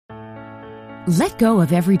Let go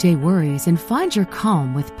of everyday worries and find your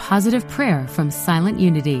calm with positive prayer from Silent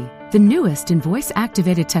Unity, the newest in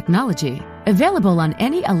voice-activated technology, available on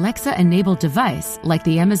any Alexa-enabled device like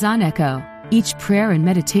the Amazon Echo. Each prayer and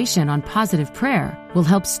meditation on positive prayer will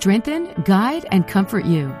help strengthen, guide, and comfort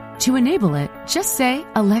you. To enable it, just say,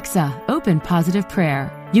 "Alexa, open positive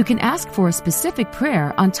prayer." You can ask for a specific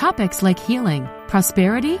prayer on topics like healing,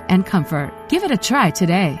 prosperity, and comfort. Give it a try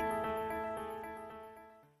today.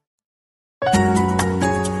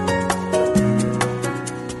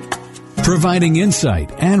 Providing insight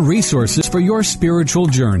and resources for your spiritual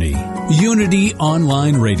journey. Unity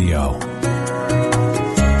Online Radio.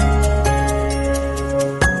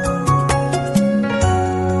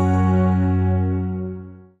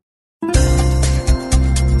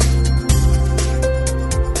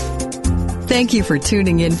 Thank you for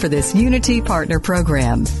tuning in for this Unity Partner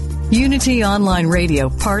Program. Unity Online Radio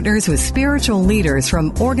partners with spiritual leaders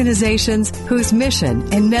from organizations whose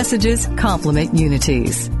mission and messages complement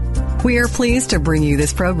Unity's. We are pleased to bring you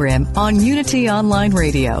this program on Unity Online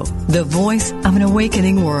Radio, the voice of an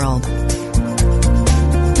awakening world.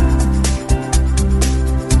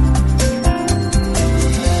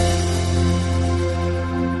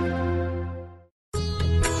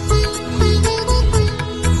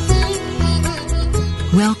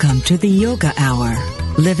 Welcome to the Yoga Hour,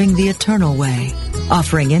 Living the Eternal Way,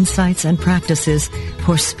 offering insights and practices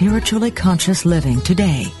for spiritually conscious living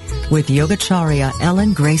today with Yogacharya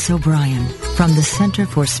Ellen Grace O'Brien from the Center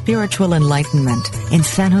for Spiritual Enlightenment in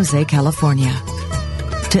San Jose, California.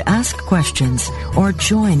 To ask questions or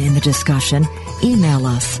join in the discussion, email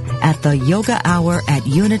us at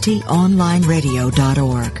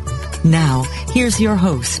theyogahour@unityonlineradio.org. Now, here's your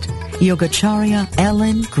host, Yogacharya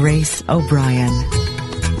Ellen Grace O'Brien.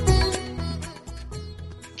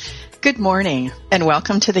 Good morning, and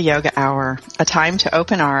welcome to the Yoga Hour, a time to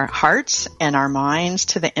open our hearts and our minds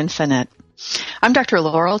to the infinite. I'm Dr.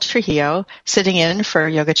 Laurel Trujillo, sitting in for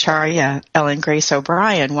Yogacharya Ellen Grace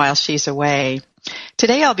O'Brien while she's away.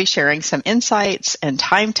 Today I'll be sharing some insights and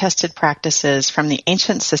time-tested practices from the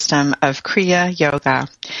ancient system of Kriya Yoga.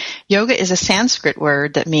 Yoga is a Sanskrit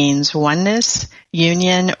word that means oneness,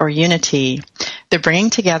 union, or unity, the bringing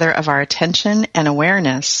together of our attention and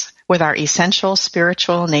awareness with our essential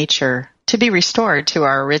spiritual nature to be restored to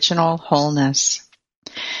our original wholeness.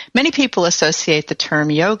 Many people associate the term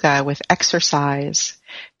yoga with exercise.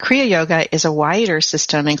 Kriya Yoga is a wider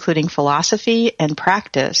system including philosophy and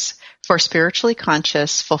practice for spiritually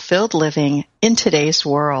conscious, fulfilled living in today's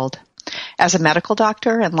world. As a medical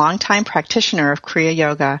doctor and longtime practitioner of Kriya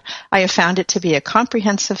Yoga, I have found it to be a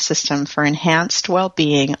comprehensive system for enhanced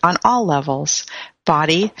well-being on all levels,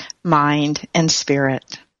 body, mind, and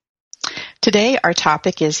spirit. Today, our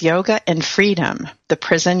topic is Yoga and Freedom, the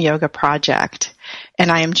Prison Yoga Project,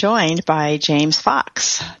 and I am joined by James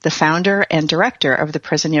Fox, the founder and director of the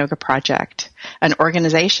Prison Yoga Project, an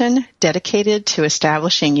organization dedicated to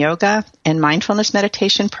establishing yoga and mindfulness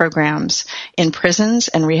meditation programs in prisons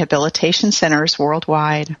and rehabilitation centers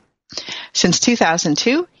worldwide. Since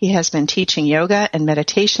 2002, he has been teaching yoga and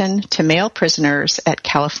meditation to male prisoners at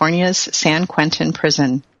California's San Quentin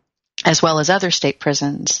Prison, as well as other state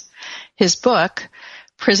prisons. His book,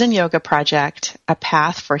 Prison Yoga Project, A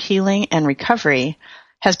Path for Healing and Recovery,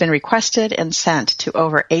 has been requested and sent to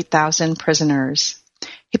over 8,000 prisoners.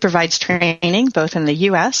 He provides training both in the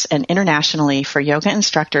U.S. and internationally for yoga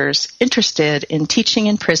instructors interested in teaching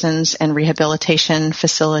in prisons and rehabilitation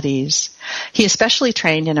facilities. He is specially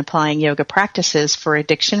trained in applying yoga practices for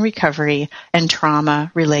addiction recovery and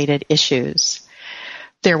trauma-related issues.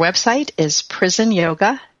 Their website is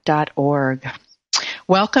prisonyoga.org.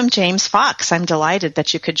 Welcome, James Fox. I'm delighted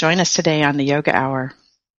that you could join us today on the Yoga Hour.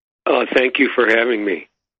 Oh, thank you for having me.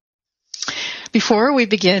 Before we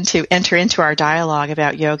begin to enter into our dialogue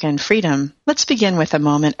about yoga and freedom, let's begin with a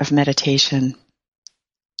moment of meditation.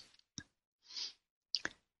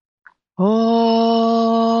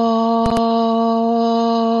 Om.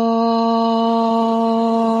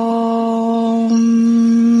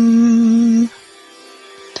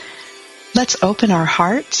 Let's open our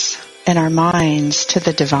hearts and our minds to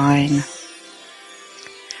the divine.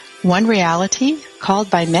 One reality, called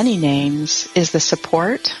by many names, is the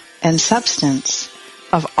support and substance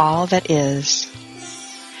of all that is.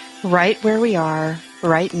 Right where we are,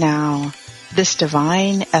 right now, this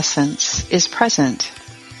divine essence is present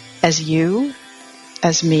as you,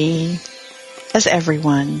 as me, as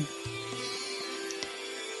everyone.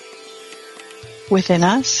 Within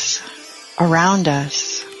us, around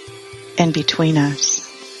us, and between us.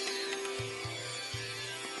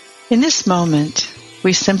 In this moment,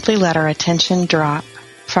 we simply let our attention drop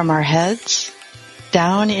from our heads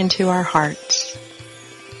down into our hearts.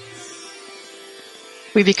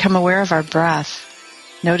 We become aware of our breath,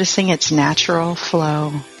 noticing its natural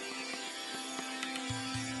flow.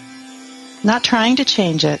 Not trying to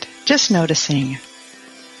change it, just noticing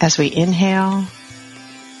as we inhale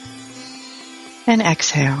and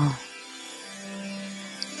exhale.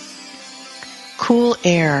 Cool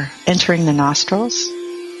air entering the nostrils.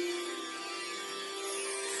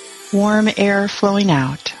 Warm air flowing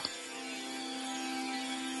out.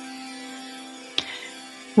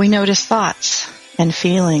 We notice thoughts and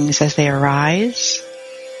feelings as they arise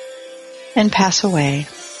and pass away.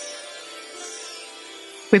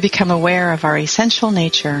 We become aware of our essential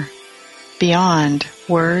nature beyond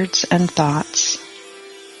words and thoughts,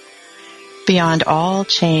 beyond all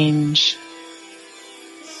change,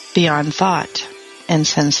 beyond thought and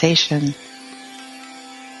sensation.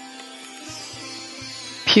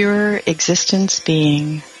 Pure existence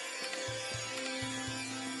being,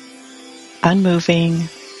 unmoving,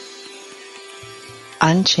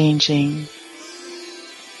 unchanging,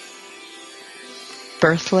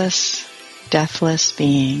 birthless, deathless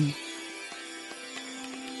being.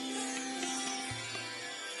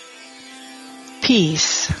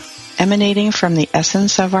 Peace, emanating from the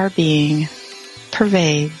essence of our being,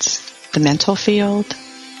 pervades the mental field,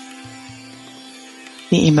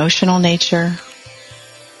 the emotional nature,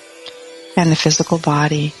 and the physical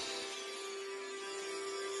body.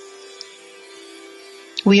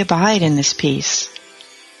 We abide in this peace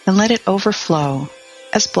and let it overflow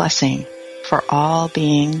as blessing for all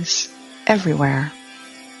beings everywhere.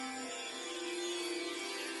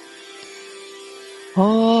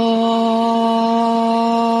 Om.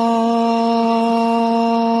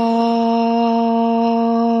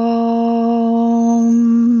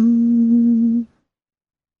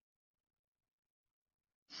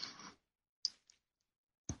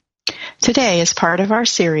 Today, as part of our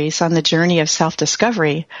series on the journey of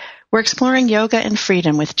self-discovery, we're exploring yoga and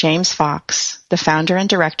freedom with James Fox, the founder and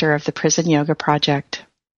director of the Prison Yoga Project.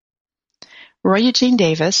 Roy Eugene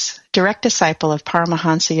Davis, direct disciple of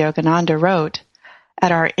Paramahansa Yogananda, wrote,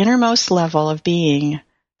 "At our innermost level of being,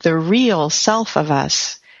 the real self of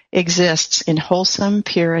us exists in wholesome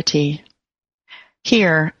purity.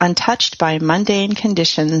 Here, untouched by mundane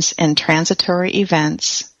conditions and transitory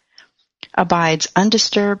events, abides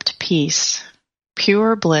undisturbed peace,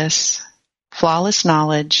 pure bliss, flawless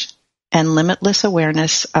knowledge, and limitless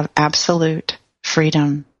awareness of absolute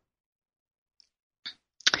freedom."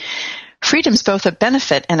 Freedom is both a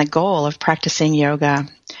benefit and a goal of practicing yoga.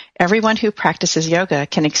 Everyone who practices yoga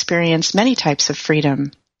can experience many types of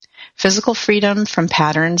freedom. Physical freedom from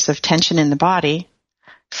patterns of tension in the body,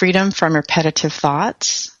 freedom from repetitive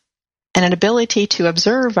thoughts, and an ability to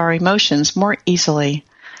observe our emotions more easily,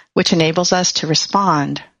 which enables us to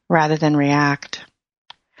respond rather than react.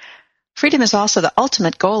 Freedom is also the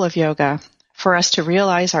ultimate goal of yoga, for us to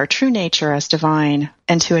realize our true nature as divine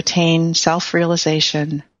and to attain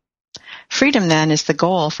self-realization. Freedom, then, is the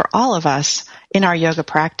goal for all of us in our yoga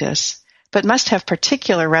practice, but must have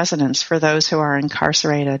particular resonance for those who are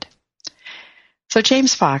incarcerated. So,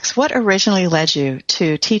 James Fox, what originally led you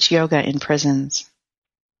to teach yoga in prisons?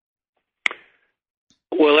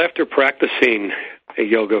 Well, after practicing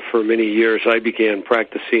yoga for many years, I began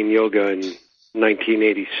practicing yoga in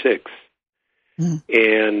 1986.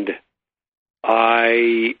 And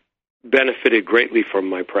I benefited greatly from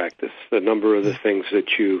my practice. A number of the things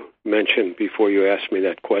that you mentioned before you asked me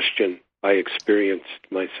that question, I experienced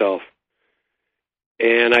myself.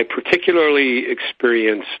 And I particularly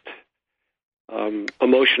experienced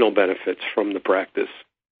emotional benefits from the practice.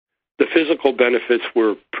 The physical benefits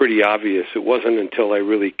were pretty obvious. It wasn't until I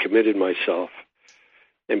really committed myself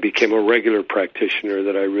and became a regular practitioner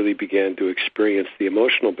that I really began to experience the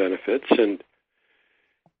emotional benefits.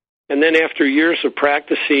 And then after years of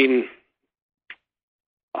practicing,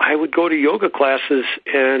 I would go to yoga classes,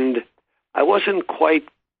 and I wasn't quite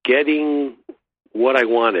getting what I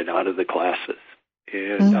wanted out of the classes.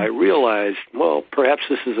 And I realized, well, perhaps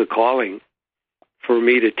this is a calling for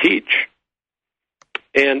me to teach.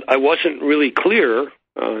 And I wasn't really clear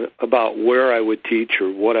about where I would teach or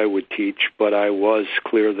what I would teach, but I was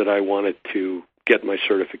clear that I wanted to get my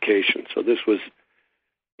certification. So this was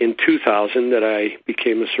in 2000 that I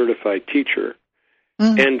became a certified teacher.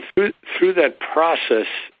 And through that process,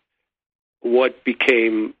 what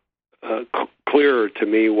became clearer to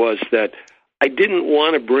me was that I didn't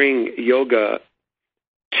want to bring yoga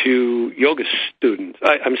to yoga students.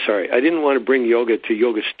 I didn't want to bring yoga to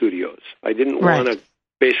yoga studios. I didn't want to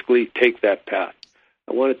basically take that path.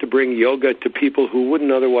 I wanted to bring yoga to people who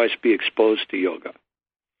wouldn't otherwise be exposed to yoga.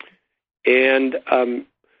 And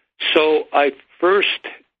So I first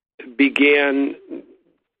began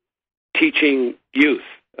teaching youth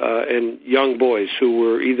and young boys who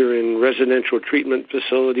were either in residential treatment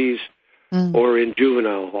facilities or in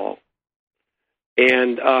juvenile hall.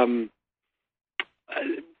 And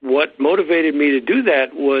what motivated me to do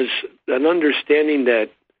that was an understanding that,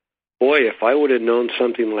 boy, if I would have known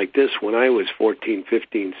something like this when I was 14,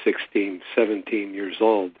 15, 16, 17 years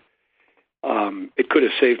old, it could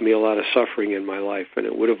have saved me a lot of suffering in my life, and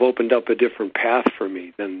it would have opened up a different path for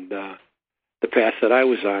me than the path that I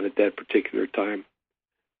was on at that particular time.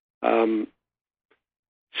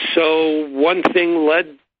 So one thing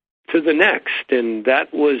led to the next, and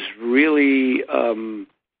that was really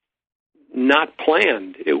not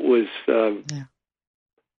planned. It was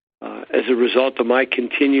as a result of my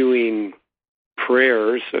continuing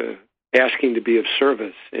prayers, asking to be of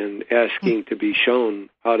service and asking to be shown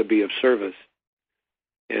how to be of service.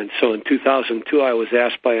 And so in 2002, I was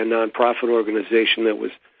asked by a nonprofit organization that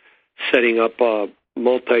was setting up a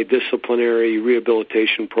multidisciplinary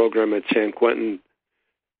rehabilitation program at San Quentin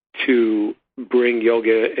to bring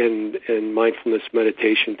yoga and mindfulness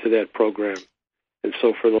meditation to that program. And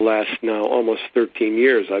so for the last now almost 13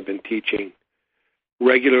 years, I've been teaching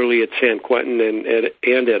regularly at San Quentin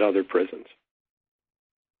and at other prisons.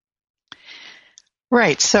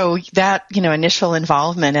 Right. So that, initial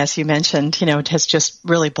involvement, as you mentioned, has just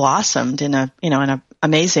really blossomed in an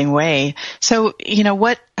amazing way. So,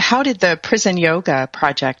 how did the Prison Yoga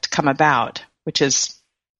Project come about? Which is,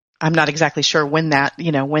 I'm not exactly sure when that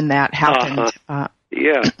happened.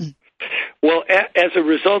 Yeah. Well, as a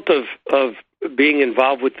result of being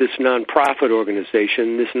involved with this nonprofit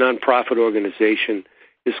organization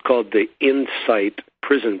is called the Insight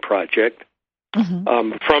Prison Project.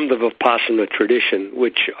 From the Vipassana tradition,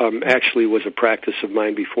 which actually was a practice of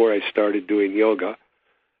mine before I started doing yoga.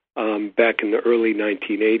 Back in the early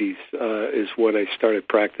 1980s is when I started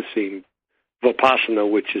practicing Vipassana,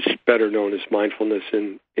 which is better known as mindfulness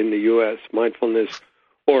in the U.S., mindfulness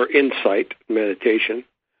or insight meditation.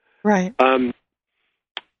 Right. As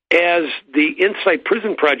the Insight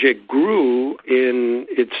Prison Project grew in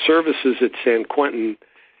its services at San Quentin,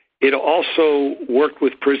 it also worked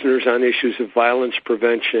with prisoners on issues of violence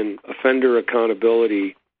prevention, offender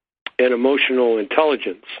accountability, and emotional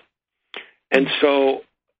intelligence. And so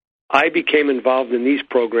I became involved in these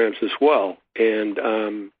programs as well, and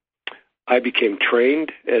I became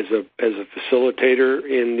trained as a facilitator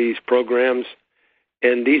in these programs.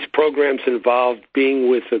 And these programs involved being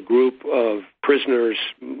with a group of prisoners,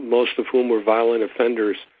 most of whom were violent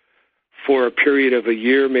offenders, for a period of a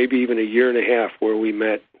year, maybe even a year and a half, where we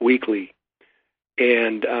met weekly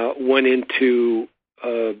and went into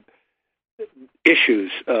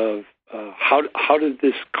issues of how did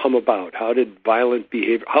this come about? How is violent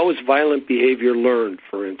behavior learned,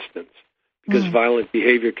 for instance? Because violent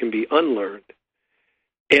behavior can be unlearned.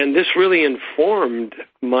 And this really informed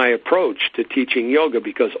my approach to teaching yoga,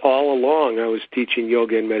 because all along I was teaching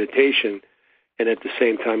yoga and meditation, and at the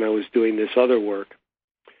same time I was doing this other work.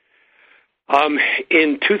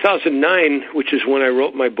 In 2009, which is when I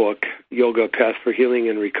wrote my book, Yoga, A Path for Healing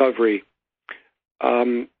and Recovery,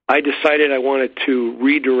 I decided I wanted to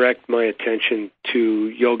redirect my attention to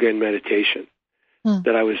yoga and meditation,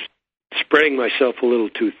 that I was spreading myself a little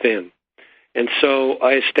too thin. And so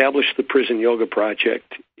I established the Prison Yoga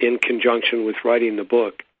Project in conjunction with writing the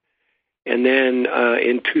book. And then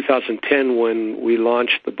in 2010, when we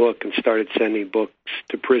launched the book and started sending books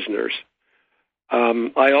to prisoners,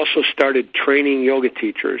 I also started training yoga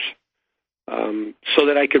teachers so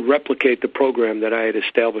that I could replicate the program that I had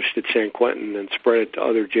established at San Quentin and spread it to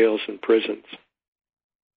other jails and prisons.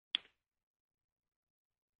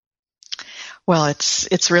 Well,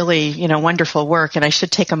 it's really, wonderful work, and I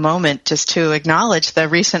should take a moment just to acknowledge the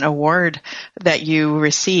recent award that you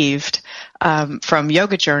received from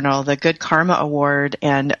Yoga Journal, the Good Karma Award,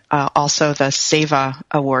 and also the Seva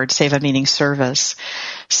Award, Seva meaning service.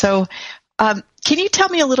 So, can you tell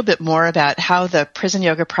me a little bit more about how the Prison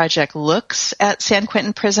Yoga Project looks at San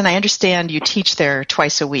Quentin Prison? I understand you teach there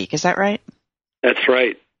twice a week. Is that right? That's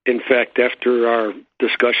right. In fact, after our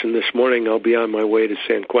discussion this morning, I'll be on my way to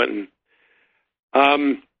San Quentin.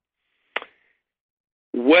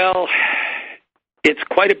 Well, it's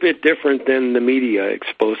quite a bit different than the media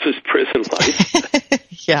exposes prison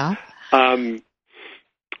life. Yeah.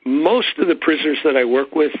 Most of the prisoners that I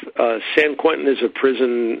work with, San Quentin is a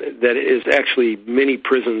prison that is actually many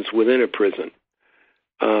prisons within a prison.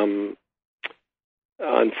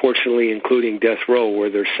 Unfortunately, including death row, where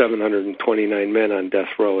there's 729 men on death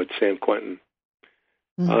row at San Quentin.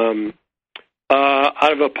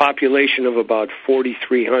 Out of a population of about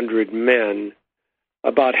 4,300 men,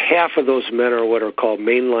 about half of those men are what are called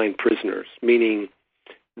mainline prisoners, meaning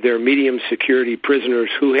they're medium security prisoners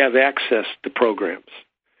who have access to programs.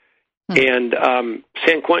 And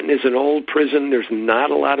San Quentin is an old prison. There's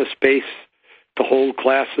not a lot of space to hold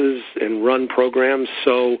classes and run programs.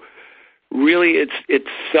 So really it's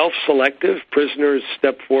self-selective. Prisoners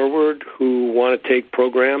step forward who want to take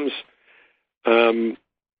programs, want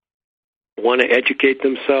to educate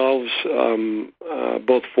themselves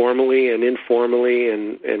both formally and informally,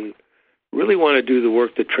 and really want to do the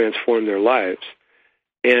work to transform their lives.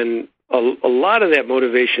 And a lot of that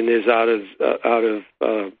motivation is out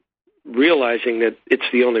of realizing that it's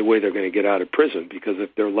the only way they're going to get out of prison, because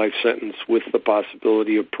if they're life sentence with the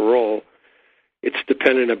possibility of parole, it's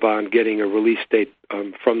dependent upon getting a release date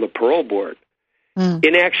from the parole board.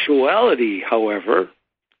 In actuality, however,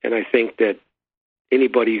 and I think that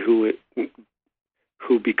anybody who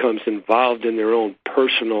becomes involved in their own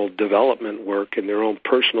personal development work and their own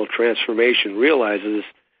personal transformation realizes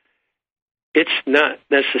it's not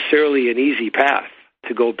necessarily an easy path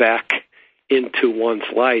to go back into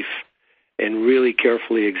one's life and really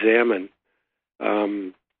carefully examine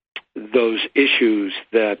those issues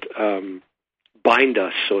that bind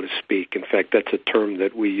us, so to speak. In fact, that's a term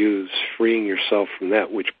that we use, freeing yourself from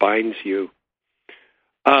that which binds you.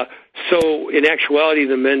 So in actuality,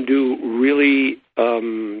 the men do really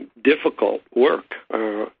difficult work.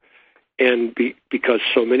 And because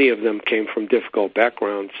so many of them came from difficult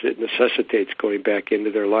backgrounds, it necessitates going back into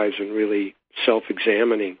their lives and really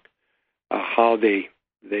self-examining how they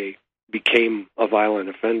became a violent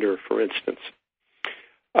offender, for instance.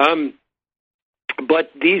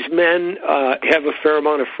 But these men have a fair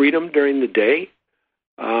amount of freedom during the day.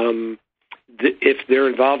 If they're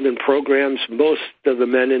involved in programs, most of the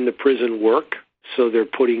men in the prison work, so they're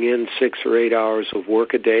putting in 6 or 8 hours of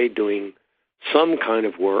work a day doing some kind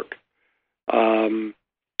of work. Then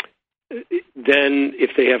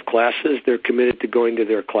if they have classes, they're committed to going to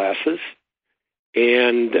their classes.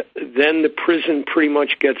 And then the prison pretty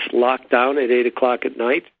much gets locked down at 8 o'clock at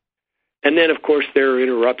night. And then, of course, there are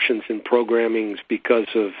interruptions in programmings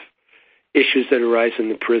because of issues that arise in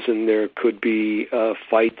the prison. There could be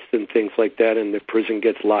fights and things like that, and the prison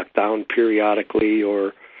gets locked down periodically,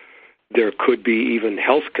 or there could be even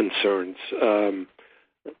health concerns.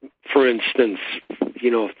 For instance,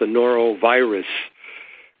 if the norovirus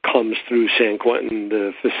comes through San Quentin,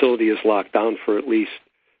 the facility is locked down for at least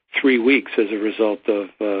 3 weeks as a result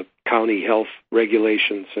of county health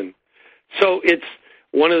regulations. And so it's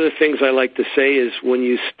one of the things I like to say is when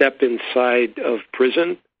you step inside of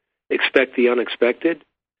prison, expect the unexpected.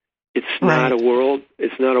 It's not a world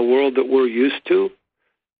that we're used to.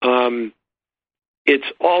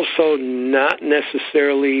 It's also not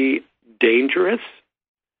necessarily dangerous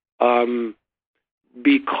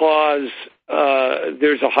because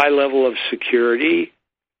there's a high level of security,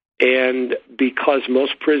 and because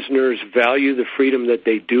most prisoners value the freedom that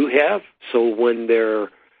they do have. So when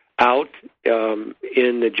they're out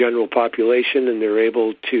in the general population and they're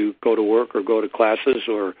able to go to work or go to classes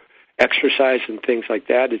or exercise and things like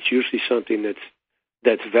that, it's usually something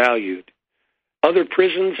that's valued. Other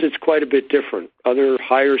prisons, it's quite a bit different. Other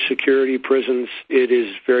higher security prisons, it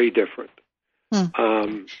is very different.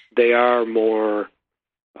 They are more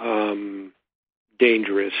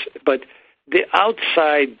dangerous. But the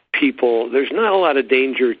outside people, there's not a lot of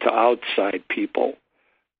danger to outside people.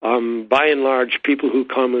 By and large, people who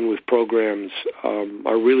come in with programs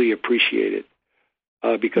are really appreciated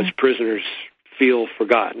because prisoners feel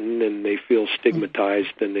forgotten and they feel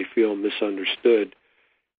stigmatized and they feel misunderstood.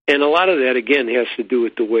 And a lot of that, again, has to do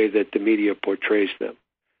with the way that the media portrays them.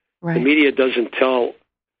 Right. The media doesn't tell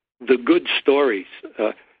the good stories.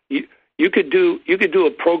 You could do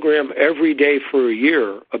a program every day for a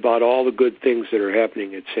year about all the good things that are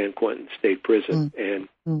happening at San Quentin State Prison, and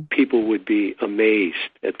people would be amazed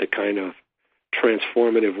at the kind of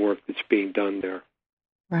transformative work that's being done there.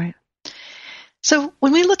 Right. So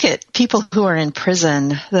when we look at people who are in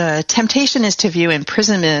prison, the temptation is to view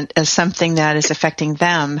imprisonment as something that is affecting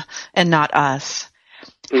them and not us.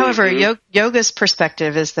 However, yoga's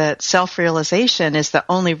perspective is that self-realization is the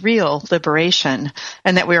only real liberation,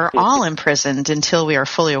 and that we are all imprisoned until we are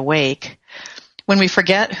fully awake. When we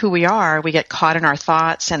forget who we are, we get caught in our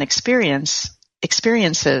thoughts and experiences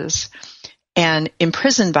and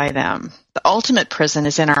imprisoned by them. The ultimate prison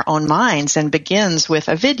is in our own minds and begins with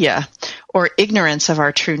avidya, or ignorance of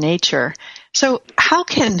our true nature. So how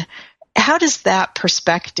does that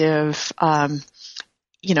perspective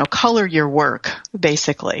color your work,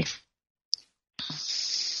 basically?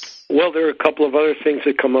 Well, there are a couple of other things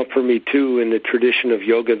that come up for me, too. In the tradition of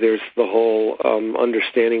yoga, there's the whole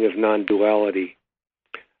understanding of non-duality.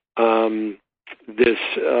 this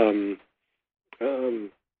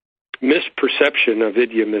misperception,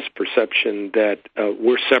 avidya misperception, that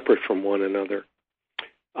we're separate from one another.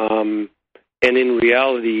 And in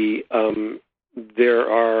reality, there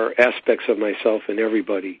are aspects of myself in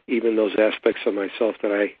everybody, even those aspects of myself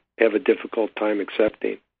that I have a difficult time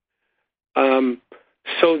accepting.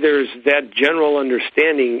 So there's that general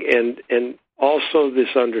understanding, and also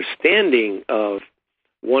this understanding of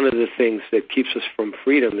one of the things that keeps us from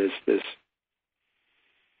freedom is this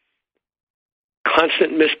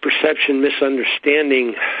constant misperception,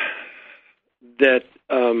 misunderstanding that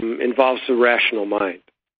involves the rational mind.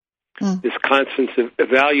 This constant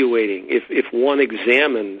evaluating. If one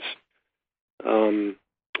examines the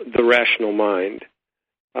rational mind,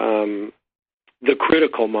 the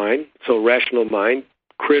critical mind, so rational mind,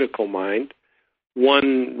 critical mind,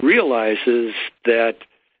 one realizes that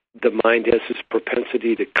the mind has this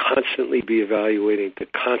propensity to constantly be evaluating, to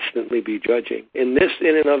constantly be judging. And this,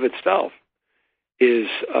 in and of itself, is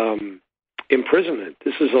imprisonment.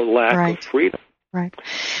 This is a lack of freedom. Right.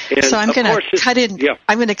 And so I'm going to cut in. Yeah.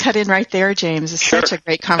 I'm going to cut in right there, James. It's Sure. such a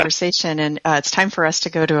great conversation, and it's time for us to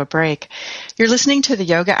go to a break. You're listening to the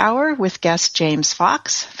Yoga Hour with guest James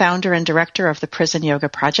Fox, founder and director of the Prison Yoga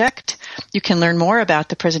Project. You can learn more about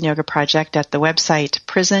the Prison Yoga Project at the website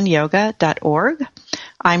prisonyoga.org.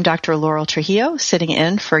 I'm Dr. Laurel Trujillo, sitting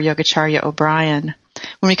in for Yogacharya O'Brien.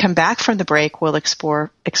 When we come back from the break, we'll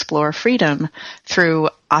explore freedom through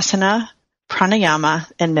asana,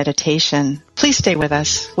 pranayama, and meditation. Please stay with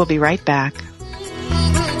us. We'll be right back.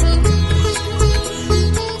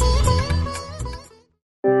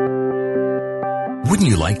 Wouldn't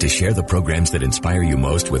you like to share the programs that inspire you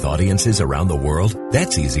most with audiences around the world?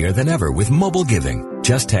 That's easier than ever with mobile giving.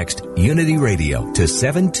 Just text Unity Radio to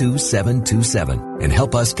 72727 and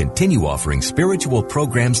help us continue offering spiritual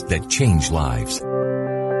programs that change lives.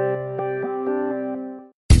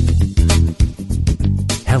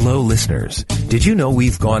 Hello, listeners. Did you know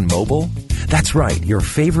we've gone mobile? That's right. Your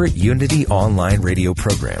favorite Unity online radio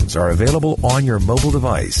programs are available on your mobile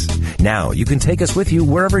device. Now you can take us with you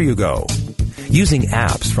wherever you go. Using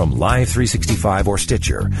apps from Live 365 or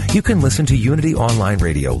Stitcher, you can listen to Unity Online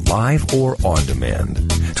Radio live or on demand.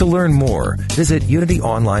 To learn more, visit Unity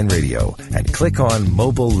Online Radio and click on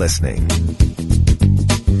Mobile Listening.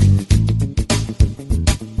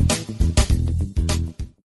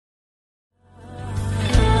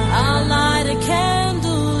 I'll light a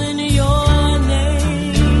candle in your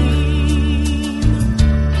name.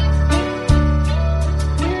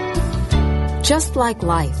 Just like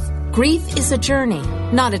life, grief is a journey,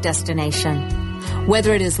 not a destination.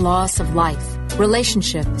 Whether it is loss of life,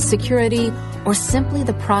 relationship, security, or simply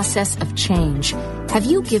the process of change, have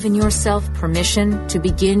you given yourself permission to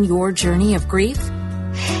begin your journey of grief?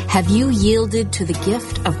 Have you yielded to the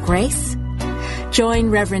gift of grace? Join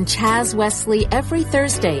Reverend Chaz Wesley every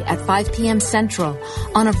Thursday at 5 p.m. Central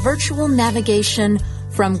on a virtual navigation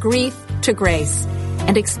from grief to grace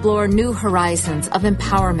and explore new horizons of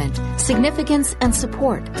empowerment, significance, and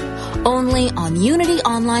support. Only on Unity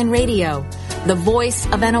Online Radio, the voice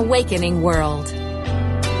of an awakening world.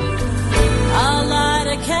 I'll light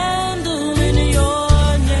a candle in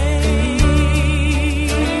your name.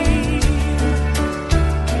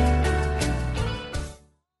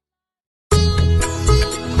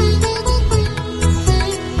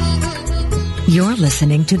 You're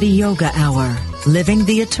listening to the Yoga Hour, Living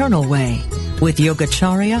the Eternal Way, with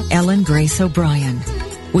Yogacharya Ellen Grace O'Brien.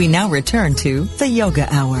 We now return to the Yoga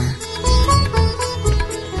Hour.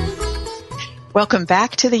 Welcome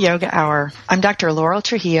back to the Yoga Hour. I'm Dr. Laurel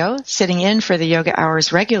Trujillo, sitting in for the Yoga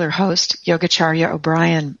Hour's regular host, Yogacharya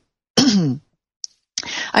O'Brien.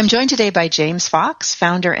 I'm joined today by James Fox,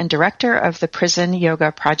 founder and director of the Prison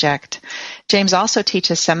Yoga Project. James also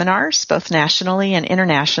teaches seminars, both nationally and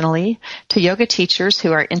internationally, to yoga teachers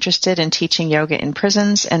who are interested in teaching yoga in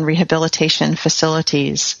prisons and rehabilitation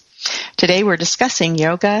facilities. Today we're discussing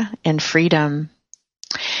yoga and freedom.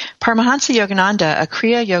 Paramahansa Yogananda, a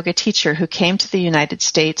Kriya Yoga teacher who came to the United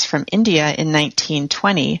States from India in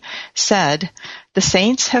 1920, said, "The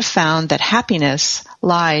saints have found that happiness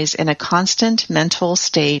lies in a constant mental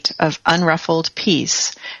state of unruffled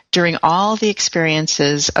peace during all the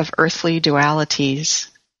experiences of earthly dualities.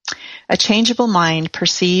 A changeable mind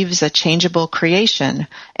perceives a changeable creation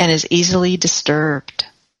and is easily disturbed.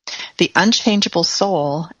 The unchangeable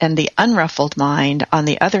soul and the unruffled mind, on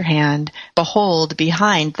the other hand, behold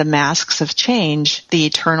behind the masks of change the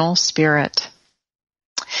eternal spirit."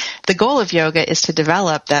 The goal of yoga is to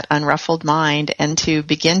develop that unruffled mind and to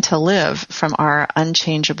begin to live from our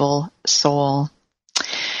unchangeable soul.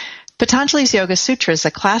 Patanjali's Yoga Sutras,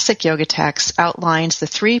 a classic yoga text, outlines the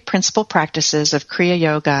three principal practices of Kriya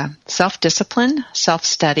Yoga: self-discipline,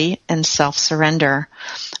 self-study, and self-surrender,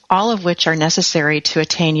 all of which are necessary to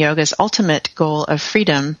attain yoga's ultimate goal of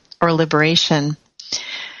freedom or liberation.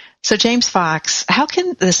 So James Fox, how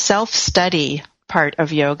can the self-study part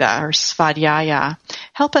of yoga, or svadhyaya,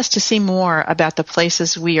 help us to see more about the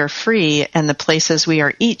places we are free and the places we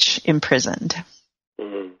are each imprisoned?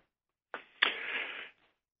 Mm-hmm.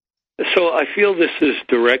 So I feel this is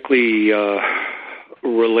directly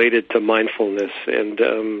related to mindfulness,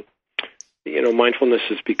 and mindfulness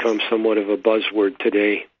has become somewhat of a buzzword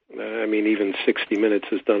today. Even 60 Minutes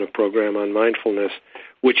has done a program on mindfulness,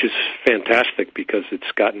 which is fantastic because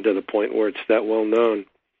it's gotten to the point where it's that well known.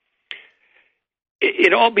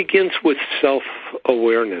 It all begins with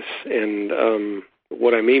self-awareness, and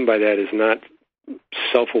what I mean by that is not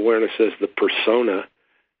self-awareness as the persona,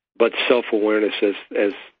 but self-awareness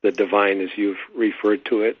as the divine, as you've referred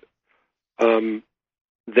to it,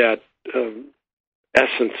 that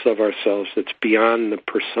essence of ourselves that's beyond the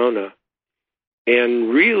persona,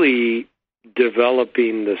 and really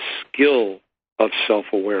developing the skill of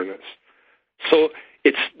self-awareness. So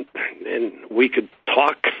and we could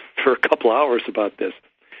talk for a couple hours about this.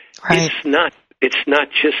 Right. It's not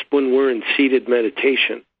just when we're in seated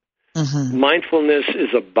meditation. Mm-hmm. Mindfulness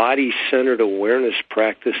is a body-centered awareness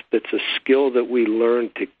practice that's a skill that we learn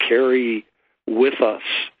to carry with us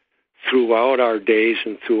throughout our days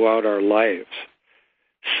and throughout our lives,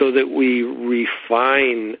 so that we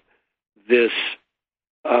refine this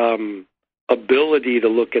ability to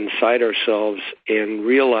look inside ourselves and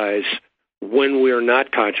realize when we are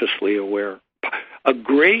not consciously aware. A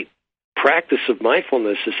great practice of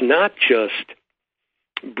mindfulness is not just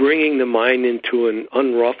bringing the mind into an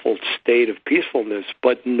unruffled state of peacefulness,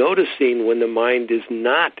 but noticing when the mind is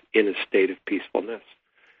not in a state of peacefulness.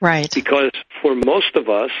 Right. Because for most of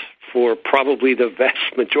us, for probably the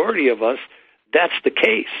vast majority of us, that's the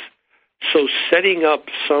case. So setting up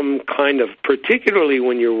some kind of, particularly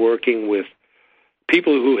when you're working with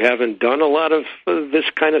people who haven't done a lot of this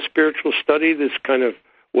kind of spiritual study, this kind of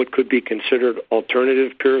what could be considered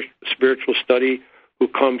alternative spiritual study, who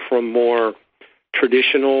come from more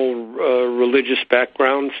traditional religious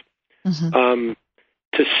backgrounds, mm-hmm.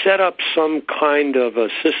 To set up some kind of a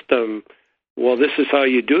system. Well, this is how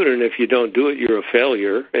you do it, and if you don't do it, you're a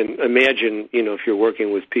failure. And imagine, if you're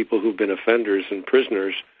working with people who've been offenders and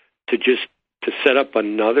prisoners, to set up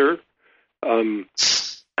another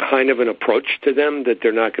kind of an approach to them that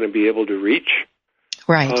they're not going to be able to reach.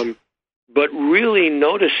 Right. But really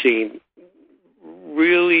noticing,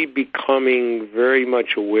 really becoming very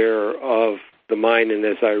much aware of the mind, and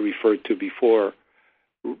as I referred to before,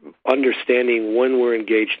 understanding when we're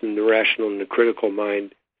engaged in the rational and the critical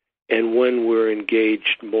mind, and when we're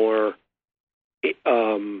engaged more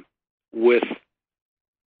with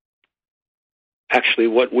actually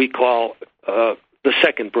what we call the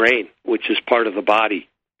second brain, which is part of the body,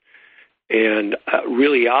 and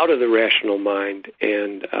really out of the rational mind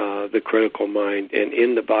and the critical mind, and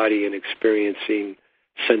in the body, and experiencing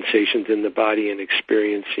sensations in the body and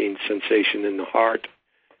experiencing sensation in the heart.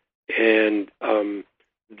 And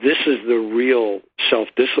this is the real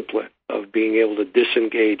self-discipline of being able to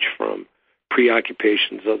disengage from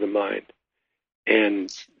preoccupations of the mind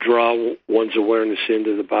and draw one's awareness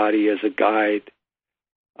into the body as a guide,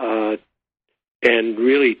 and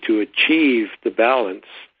really to achieve the balance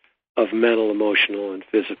of mental, emotional, and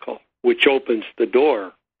physical, which opens the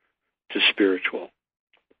door to spiritual.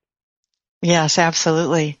 Yes,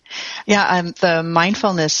 absolutely. Yeah, the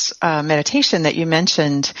mindfulness meditation that you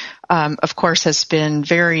mentioned, of course, has been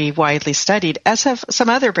very widely studied, as have some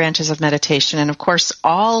other branches of meditation. And of course,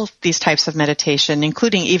 all these types of meditation,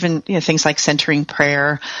 including even things like centering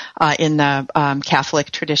prayer in the Catholic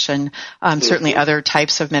tradition, certainly other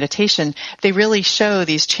types of meditation, they really show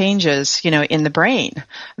these changes, in the brain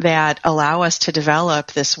that allow us to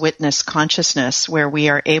develop this witness consciousness, where we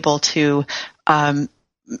are able to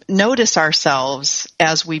notice ourselves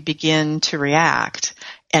as we begin to react,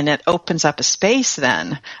 and it opens up a space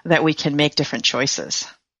then that we can make different choices.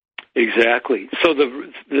 Exactly. So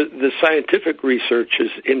the scientific research has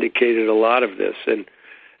indicated a lot of this, and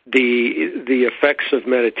the effects of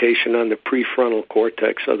meditation on the prefrontal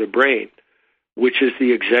cortex of the brain, which is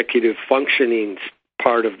the executive functioning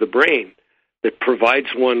part of the brain that provides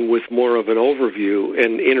one with more of an overview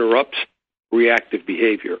and interrupts reactive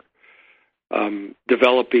behavior.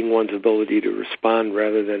 Developing one's ability to respond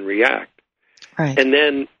rather than react. Right.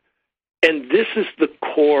 And this is the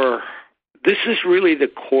core, this is really the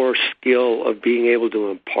core skill of being able to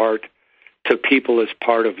impart to people as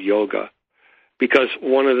part of yoga. Because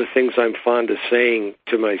one of the things I'm fond of saying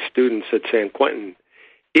to my students at San Quentin,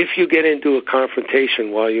 if you get into a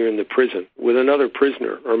confrontation while you're in the prison with another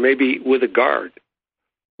prisoner or maybe with a guard,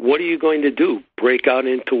 what are you going to do? Break out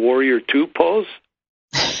into Warrior II pose?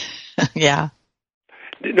 Yeah.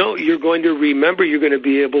 No, you're going to remember, you're going to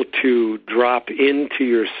be able to drop into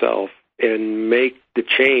yourself and make the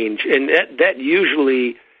change. And that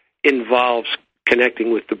usually involves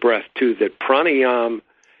connecting with the breath, too, that pranayama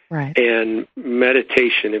right. and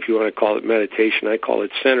meditation, if you want to call it meditation, I call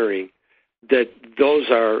it centering, that those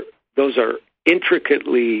are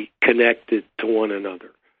intricately connected to one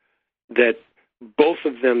another, that both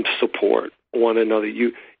of them support one another.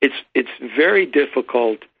 It's very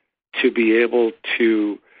difficult to be able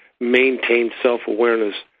to maintain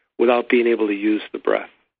self-awareness without being able to use the breath.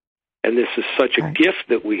 And this is such a gift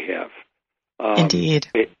that we have. Indeed.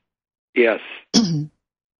 Yes.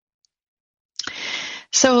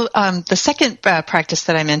 So the second practice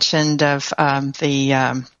that I mentioned of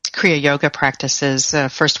the Kriya Yoga practices,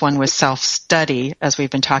 first one was self-study, as we've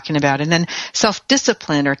been talking about, and then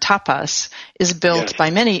self-discipline, or tapas, is built by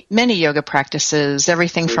many yoga practices,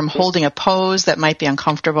 everything from holding a pose that might be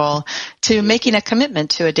uncomfortable to making a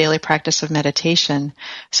commitment to a daily practice of meditation.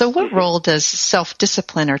 So what role does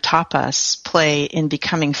self-discipline, or tapas, play in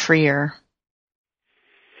becoming freer?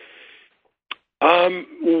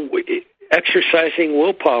 Exercising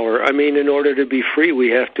willpower. I mean, in order to be free,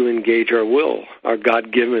 we have to engage our will, our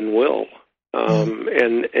God-given will.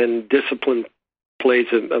 And discipline plays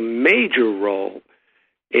a major role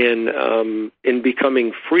in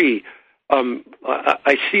becoming free.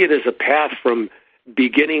 I see it as a path from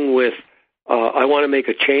beginning with, I want to make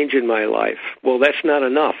a change in my life. Well, that's not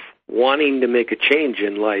enough. Wanting to make a change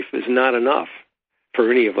in life is not enough for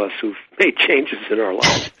any of us who've made changes in our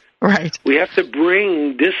lives. Right. We have to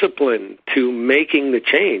bring discipline to making the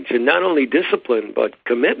change, and not only discipline, but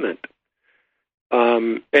commitment.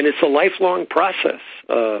 And it's a lifelong process,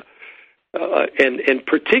 and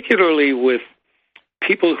particularly with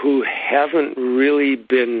people who haven't really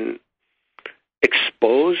been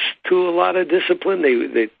exposed to a lot of discipline.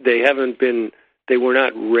 They haven't been. They were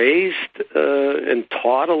not raised and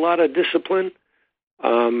taught a lot of discipline.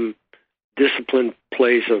 Discipline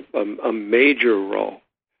plays a major role.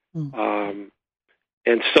 And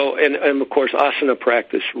so, and of course, asana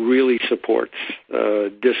practice really supports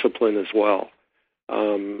discipline as well.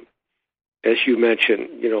 As you mentioned,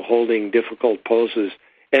 holding difficult poses.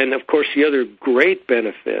 And of course, the other great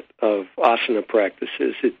benefit of asana practice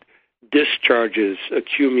is it discharges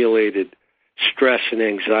accumulated stress and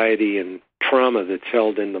anxiety and trauma that's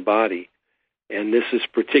held in the body. And this is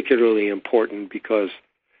particularly important because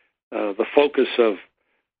the focus of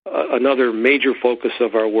another major focus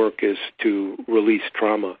of our work is to release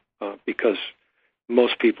trauma because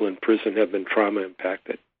most people in prison have been trauma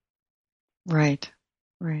impacted. Right.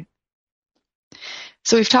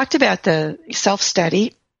 So we've talked about the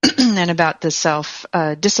self-study and about the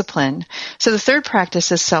self-discipline. So the third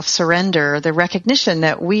practice is self-surrender, the recognition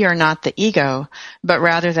that we are not the ego, but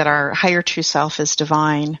rather that our higher true self is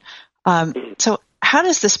divine. So how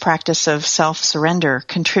does this practice of self-surrender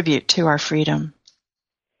contribute to our freedom?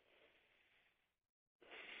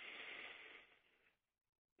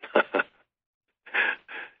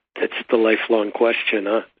 That's the lifelong question,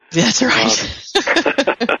 huh? That's right.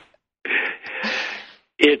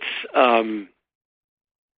 It's.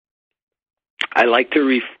 I like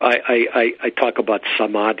to. I talk about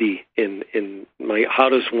samadhi in my. How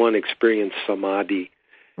does one experience samadhi?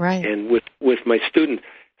 Right. And with my students,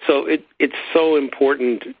 so it's so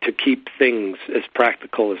important to keep things as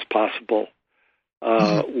practical as possible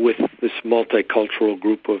with this multicultural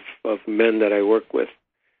group of men that I work with.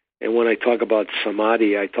 And when I talk about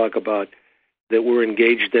samadhi, I talk about that we're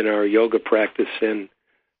engaged in our yoga practice, and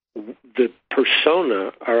the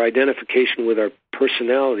persona, our identification with our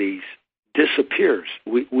personalities, disappears.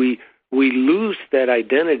 We lose that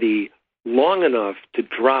identity long enough to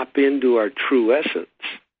drop into our true essence.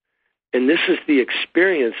 And this is the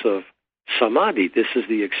experience of samadhi. This is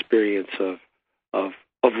the experience of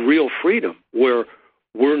real freedom, where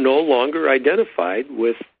we're no longer identified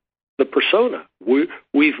with the persona.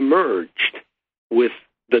 We've merged with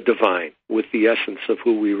the divine, with the essence of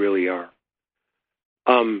who we really are.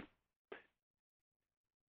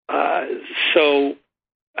 So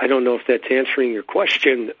I don't know if that's answering your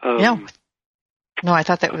question. No, I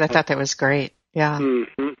thought that was great. Yeah.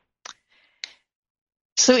 Mm-hmm.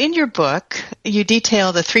 So in your book, you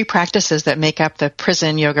detail the three practices that make up the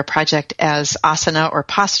Prison Yoga Project as asana, or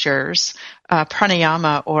postures,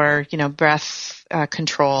 pranayama, or breath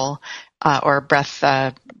control, or breath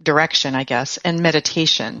direction, I guess, and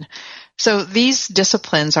meditation. So these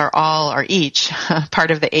disciplines are each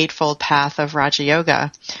part of the Eightfold Path of Raja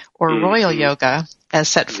Yoga, or Royal Yoga, as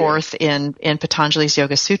set forth in Patanjali's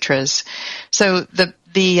Yoga Sutras. So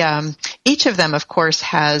each of them, of course,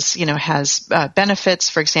 has benefits.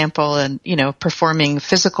 For example, and performing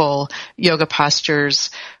physical yoga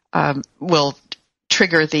postures will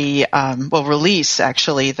trigger will release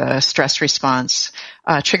actually the stress response,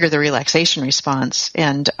 trigger the relaxation response,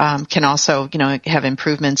 and can also, have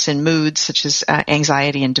improvements in moods such as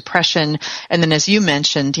anxiety and depression. And then, as you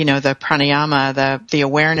mentioned, the pranayama, the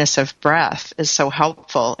awareness of breath is so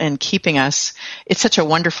helpful in keeping us. It's such a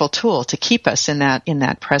wonderful tool to keep us in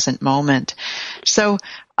that present moment. So,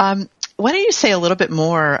 why don't you say a little bit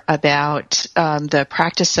more about the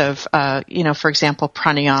practice of, for example,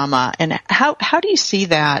 pranayama, and how do you see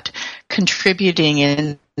that contributing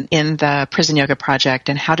in the Prison Yoga Project,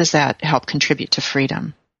 and how does that help contribute to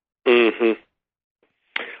freedom? Mm-hmm.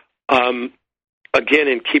 Again,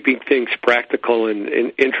 in keeping things practical and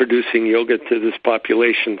introducing yoga to this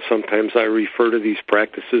population, sometimes I refer to these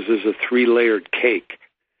practices as a 3-layered cake,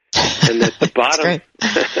 and that the bottom.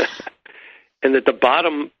 And that the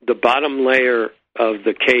bottom layer of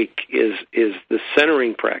the cake is the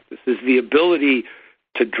centering practice, is the ability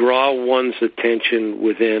to draw one's attention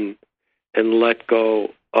within and let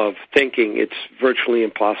go of thinking. It's virtually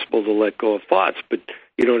impossible to let go of thoughts, but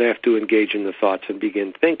you don't have to engage in the thoughts and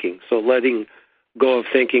begin thinking. So letting go of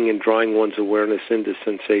thinking and drawing one's awareness into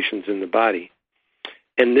sensations in the body.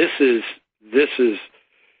 And this is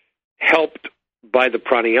helped by the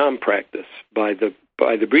pranayama practice, by the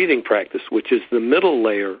breathing practice, which is the middle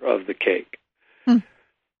layer of the cake.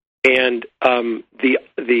 And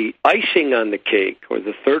the icing on the cake, or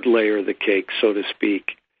the third layer of the cake, so to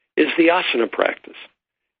speak, is the asana practice,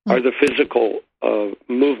 are the physical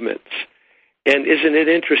movements. And isn't it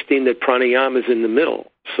interesting that pranayama is in the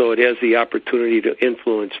middle? So it has the opportunity to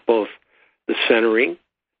influence both the centering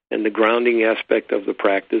and the grounding aspect of the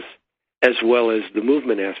practice, as well as the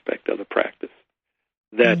movement aspect of the practice.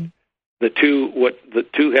 That what the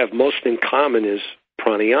two have most in common is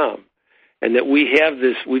pranayama, and that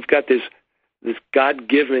we've got this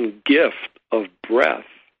God-given gift of breath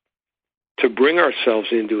to bring ourselves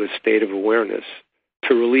into a state of awareness,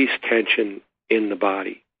 to release tension in the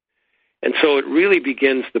body. And so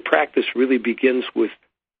the practice really begins with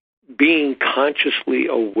being consciously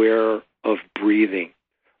aware of breathing,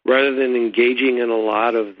 rather than engaging in a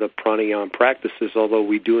lot of the pranayama practices, although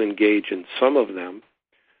we do engage in some of them.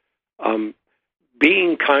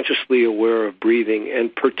 Being consciously aware of breathing,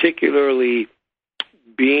 and particularly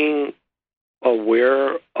being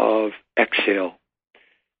aware of exhale.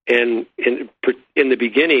 And in the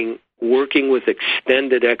beginning, working with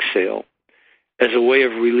extended exhale as a way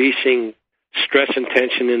of releasing stress and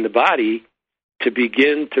tension in the body, to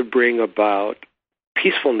begin to bring about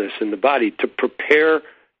peacefulness in the body, to prepare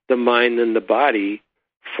the mind and the body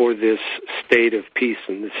for this state of peace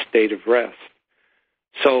and this state of rest.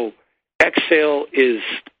 So exhale is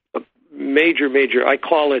a major, I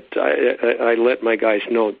call it, I let my guys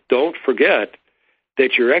know, don't forget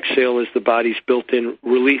that your exhale is the body's built-in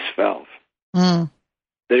release valve. That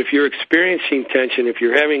if you're experiencing tension, if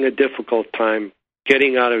you're having a difficult time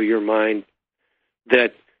getting out of your mind,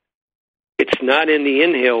 that it's not in the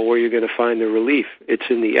inhale where you're going to find the relief. It's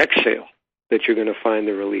in the exhale that you're going to find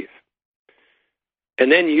the relief.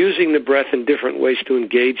 And then using the breath in different ways to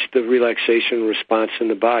engage the relaxation response in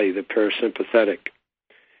the body, the parasympathetic.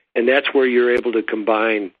 And that's where you're able to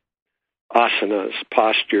combine asanas,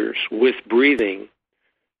 postures, with breathing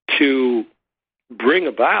to bring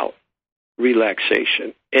about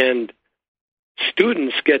relaxation. And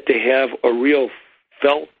students get to have a real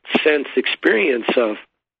felt sense experience of,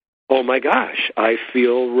 oh my gosh, I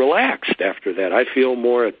feel relaxed after that. I feel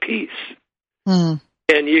more at peace.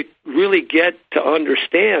 And you really get to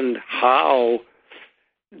understand how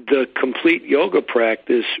the complete yoga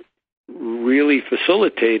practice really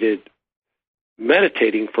facilitated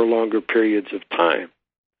meditating for longer periods of time.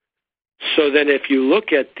 So then if you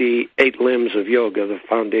look at the 8 limbs of yoga, the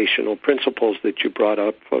foundational principles that you brought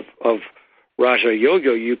up of Raja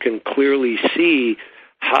Yoga, you can clearly see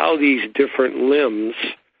how these different limbs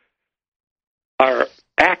are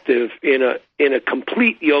active in a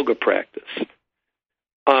complete yoga practice.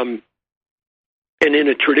 And in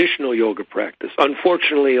a traditional yoga practice.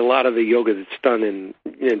 Unfortunately, a lot of the yoga that's done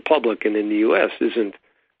in public and in the U.S. isn't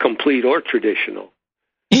complete or traditional.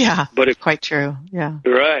 Yeah, but it's quite true. Yeah.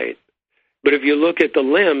 Right. But if you look at the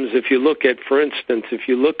limbs, for instance, if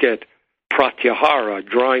you look at pratyahara,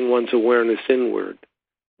 drawing one's awareness inward,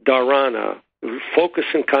 dharana, focus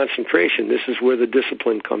and concentration. This is where the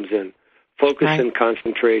discipline comes in. Focus and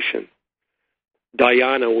concentration.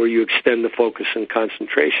 dhyana, where you extend the focus and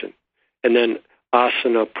concentration. And then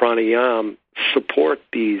asana, pranayama support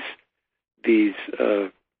these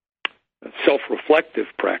self-reflective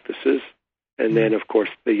practices. And then, of course,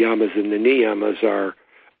 the yamas and the niyamas are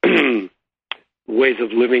ways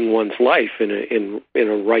of living one's life in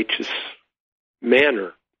a righteous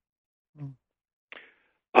manner.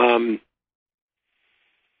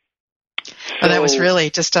 Well, that was really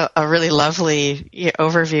just a really lovely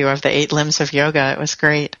overview of the 8 limbs of yoga. It was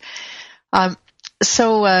great.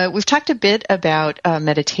 So we've talked a bit about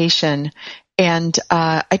meditation, and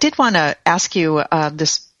I did want to ask you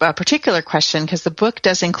this particular question, because the book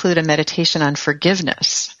does include a meditation on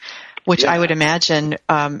forgiveness, which I would imagine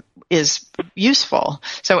is useful.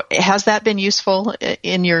 So has that been useful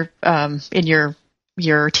in your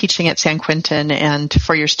teaching at San Quentin and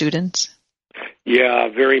for your students? Yeah,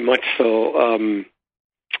 very much so.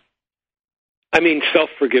 I mean,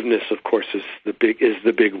 self-forgiveness, of course, is the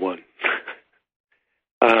big one.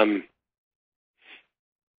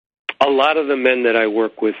 A lot of the men that I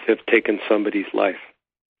work with have taken somebody's life,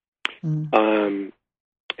 and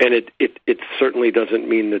it certainly doesn't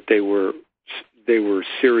mean that they were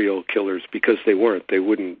serial killers, because they weren't. They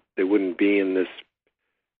wouldn't be in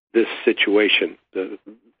this situation.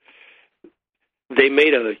 They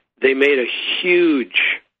made a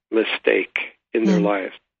huge mistake in their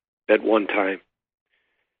lives at one time.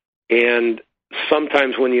 And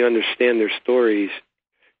sometimes when you understand their stories,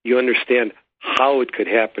 you understand how it could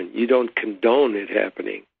happen. You don't condone it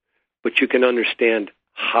happening, but you can understand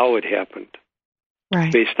how it happened,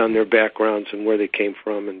 right, based on their backgrounds and where they came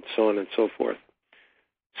from and so on and so forth.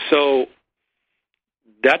 So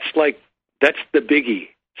that's the biggie,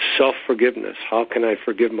 self-forgiveness. How can I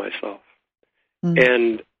forgive myself?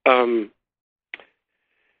 And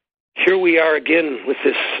here we are again with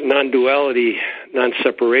this non-duality,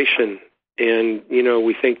 non-separation. And,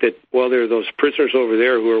 we think that, well, there are those prisoners over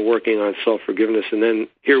there who are working on self-forgiveness, and then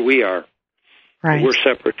here we are. Right. We're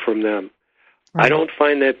separate from them. Right. I don't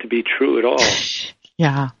find that to be true at all.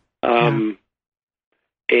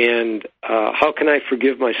 And how can I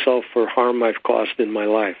forgive myself for harm I've caused in my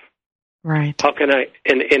life? Right. How can I?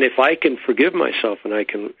 And if I can forgive myself and I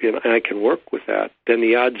can work with that, then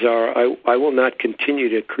the odds are I will not continue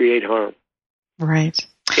to create harm. Right.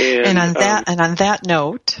 And on that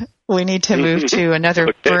note, we need to move to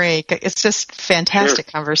another break. It's just fantastic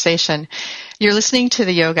conversation. You're listening to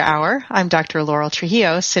the Yoga Hour. I'm Dr. Laurel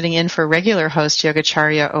Trujillo, sitting in for regular host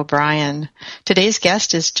Yogacharya O'Brien. Today's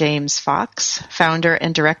guest is James Fox, founder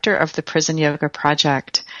and director of the Prison Yoga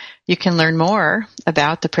Project. You can learn more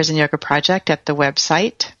about the Prison Yoga Project at the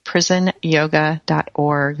website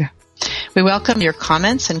prisonyoga.org. We welcome your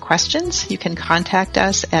comments and questions. You can contact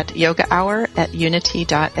us at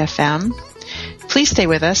yogahour@unity.fm. Please stay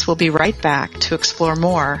with us. We'll be right back to explore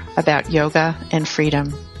more about yoga and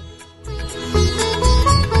freedom.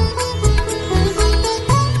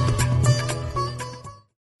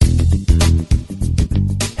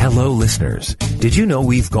 Hello, listeners. Did you know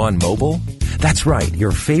we've gone mobile? That's right.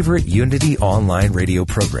 Your favorite Unity online radio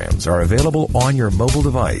programs are available on your mobile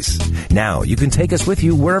device. Now you can take us with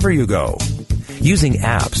you wherever you go. Using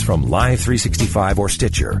apps from Live 365 or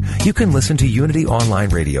Stitcher, you can listen to Unity Online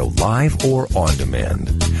Radio live or on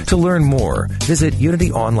demand. To learn more, visit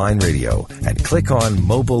Unity Online Radio and click on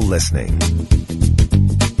Mobile Listening.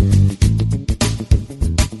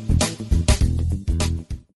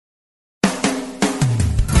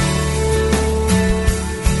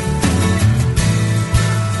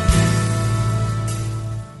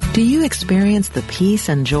 Do you experience the peace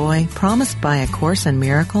and joy promised by A Course in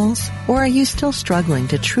Miracles? Or are you still struggling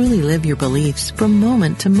to truly live your beliefs from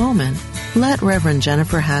moment to moment? Let Reverend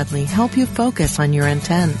Jennifer Hadley help you focus on your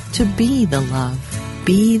intent to be the love,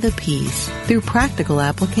 be the peace, through practical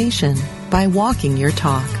application by walking your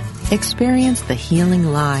talk. Experience the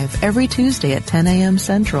healing live every Tuesday at 10 a.m.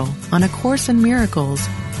 Central on A Course in Miracles,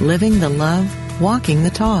 Living the Love, Walking the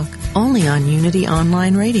Talk. Only on Unity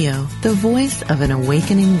Online Radio, the voice of an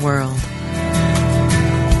awakening world.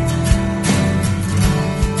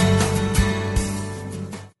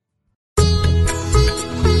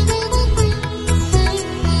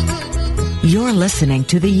 You're listening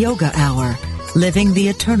to the Yoga Hour, Living the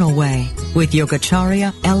Eternal Way, with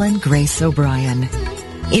Yogacharya Ellen Grace O'Brien.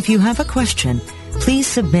 If you have a question, please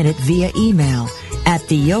submit it via email at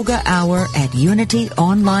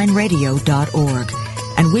theyogahour@unityonlineradio.org.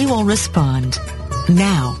 And we will respond.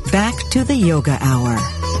 Now, back to the Yoga Hour.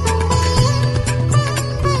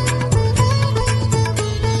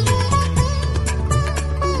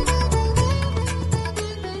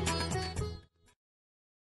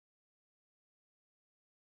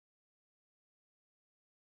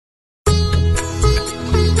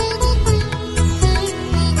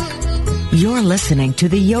 You're listening to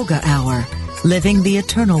the Yoga Hour, Living the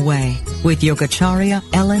Eternal Way, with Yogacharya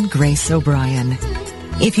Ellen Grace O'Brien.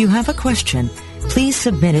 If you have a question, please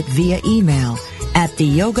submit it via email at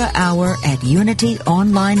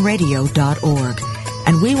theyogahour@unityonlineradio.org,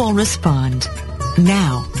 and we will respond.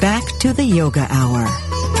 Now, back to the Yoga Hour.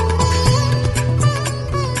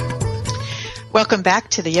 Welcome back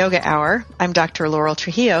to the Yoga Hour. I'm Dr. Laurel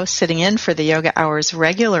Trujillo, sitting in for the Yoga Hour's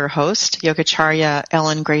regular host, Yogacharya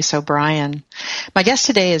Ellen Grace O'Brien. My guest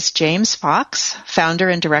today is James Fox, founder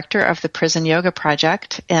and director of the Prison Yoga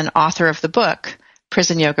Project and author of the book,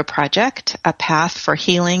 Prison Yoga Project, A Path for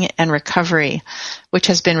Healing and Recovery, which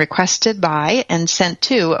has been requested by and sent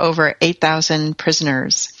to over 8,000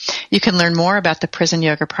 prisoners. You can learn more about the Prison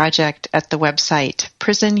Yoga Project at the website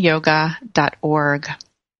prisonyoga.org.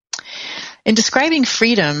 In describing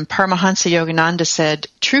freedom, Paramahansa Yogananda said,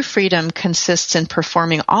 "True freedom consists in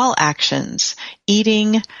performing all actions,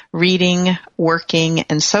 eating, reading, working,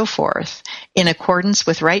 and so forth, in accordance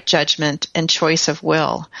with right judgment and choice of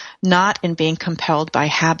will, not in being compelled by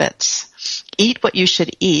habits. Eat what you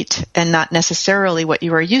should eat and not necessarily what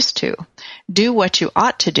you are used to. Do what you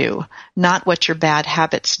ought to do, not what your bad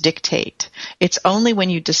habits dictate. It's only when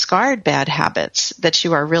you discard bad habits that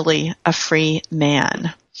you are really a free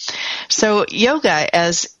man." So yoga,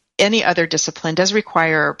 as any other discipline, does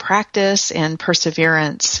require practice and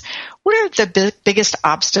perseverance. What are the biggest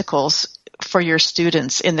obstacles for your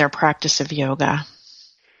students in their practice of yoga?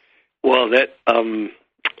 Well, that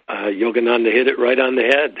Yogananda hit it right on the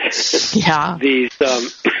head. Yeah. These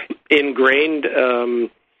ingrained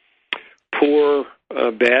poor,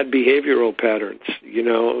 bad behavioral patterns,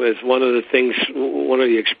 is one of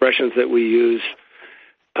the expressions that we use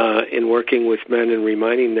in working with men and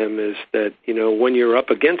reminding them is that, when you're up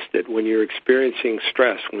against it, when you're experiencing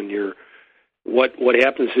stress, what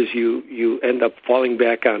happens is you end up falling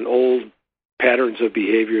back on old patterns of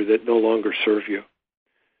behavior that no longer serve you.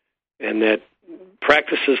 And that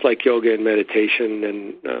practices like yoga and meditation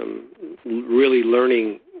and really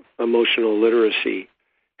learning emotional literacy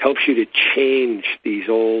helps you to change these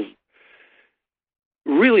old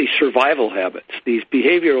really survival habits. A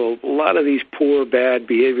lot of these poor, bad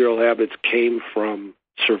behavioral habits came from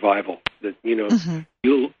survival. That, you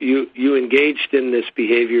engaged in this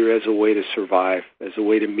behavior as a way to survive, as a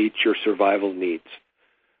way to meet your survival needs.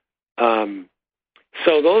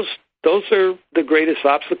 So those are the greatest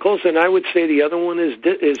obstacles. And I would say the other one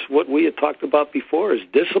is what we had talked about before, is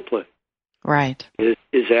discipline. Right.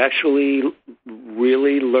 Is actually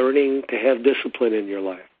really learning to have discipline in your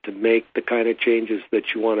life, to make the kind of changes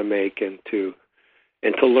that you want to make, and to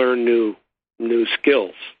learn new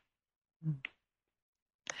skills.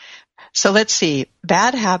 So let's see,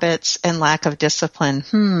 bad habits and lack of discipline.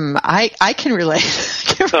 I can relate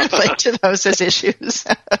to those as issues.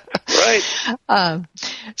 Right.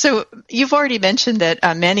 So you've already mentioned that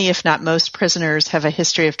many, if not most, prisoners have a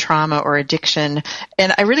history of trauma or addiction.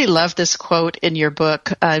 And I really love this quote in your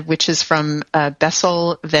book, which is from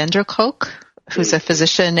Bessel van der Kolk, who's a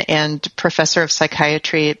physician and professor of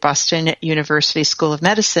psychiatry at Boston University School of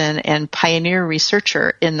Medicine and pioneer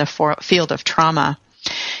researcher in the field of trauma.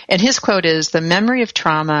 And his quote is, "The memory of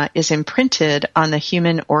trauma is imprinted on the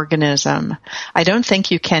human organism. I don't think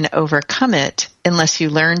you can overcome it unless you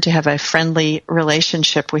learn to have a friendly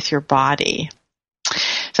relationship with your body."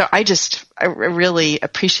 So I really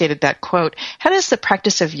appreciated that quote. How does the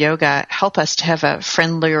practice of yoga help us to have a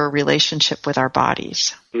friendlier relationship with our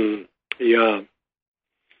bodies? Yeah.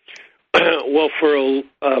 Well, for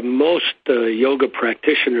most yoga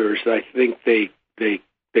practitioners, I think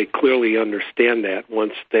they clearly understand that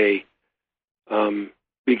once they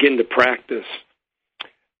begin to practice.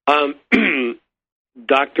 Dr.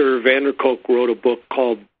 van der Kolk wrote a book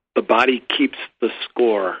called "The Body Keeps the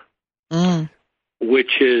Score,"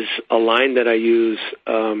 which is a line that I use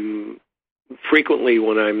frequently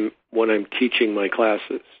when I'm teaching my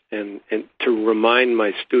classes, and to remind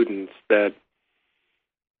my students that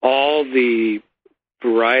all the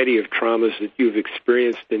variety of traumas that you've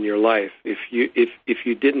experienced in your life, if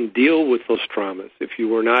you didn't deal with those traumas, if you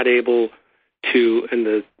were not able to, and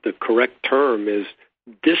the correct term is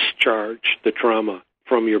discharge the trauma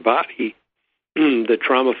from your body, the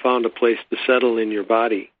trauma found a place to settle in your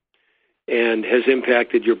body and has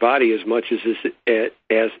impacted your body as much as it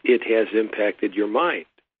has impacted your mind.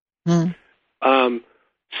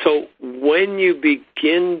 So when you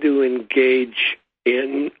begin to engage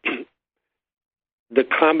in the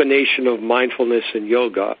combination of mindfulness and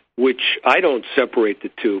yoga, which I don't separate the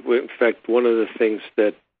two. In fact, one of the things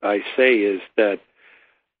that I say is that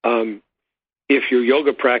if your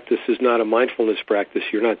yoga practice is not a mindfulness practice,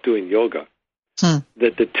 you're not doing yoga.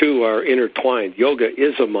 that the two are intertwined. Yoga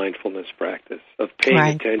is a mindfulness practice of paying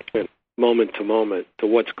attention moment to moment to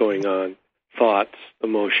what's going on, thoughts,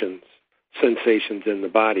 emotions, sensations in the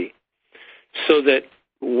body, so that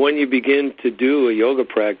when you begin to do a yoga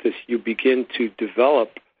practice, you begin to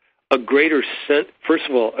develop a greater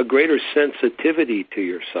sensitivity to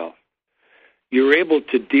yourself. You're able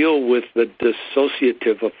to deal with the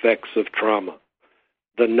dissociative effects of trauma,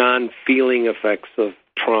 the non-feeling effects of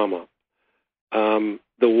trauma,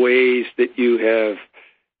 the ways that you have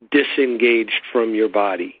disengaged from your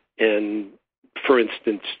body and, for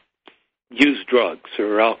instance, use drugs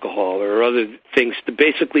or alcohol or other things to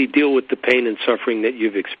basically deal with the pain and suffering that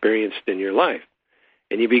you've experienced in your life.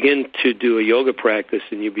 And you begin to do a yoga practice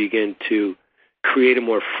and you begin to create a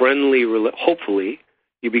more friendly, hopefully,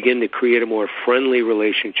 you begin to create a more friendly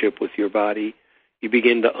relationship with your body. You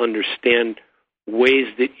begin to understand ways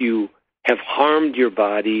that you have harmed your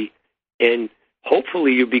body, and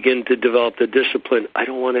hopefully you begin to develop the discipline, I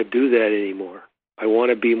don't want to do that anymore. I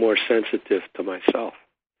want to be more sensitive to myself.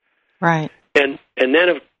 Right. And then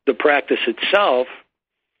of the practice itself,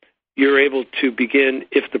 you're able to begin,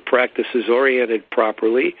 if the practice is oriented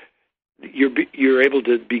properly, you're able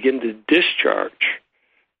to begin to discharge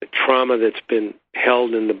the trauma that's been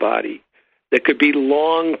held in the body. That could be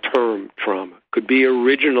long-term trauma, could be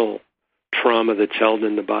original trauma that's held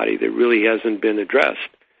in the body that really hasn't been addressed.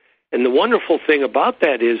 And the wonderful thing about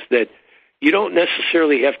that is that you don't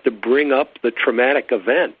necessarily have to bring up the traumatic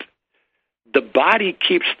event. The body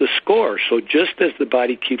keeps the score. So just as the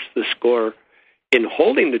body keeps the score in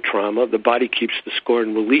holding the trauma, the body keeps the score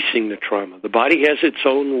in releasing the trauma. The body has its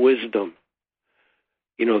own wisdom.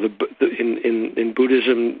 You know, in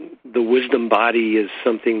Buddhism, the wisdom body is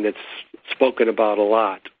something that's spoken about a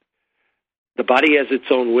lot. The body has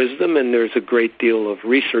its own wisdom, and there's a great deal of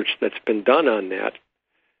research that's been done on that.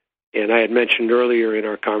 And I had mentioned earlier in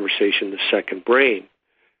our conversation the second brain,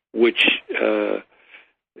 which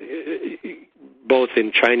both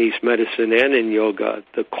in Chinese medicine and in yoga,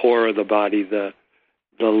 the core of the body, the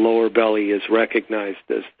lower belly is recognized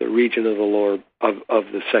as the region of the lower of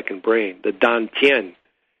the second brain, the dantian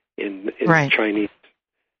in Chinese,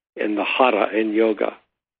 and the hara in yoga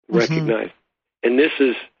recognized. And this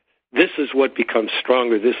is what becomes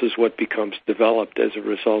stronger. This is what becomes developed as a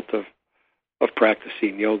result of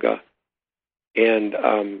practicing yoga. And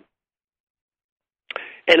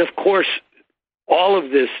of course, all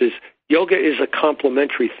of this is, yoga is a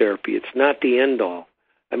complementary therapy. It's not the end all.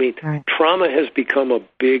 I mean, trauma has become a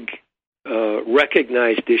big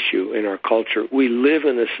recognized issue in our culture. We live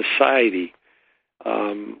in a society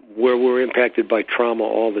where we're impacted by trauma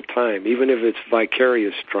all the time, even if it's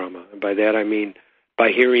vicarious trauma. And by that I mean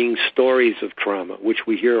by hearing stories of trauma, which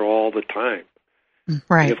we hear all the time.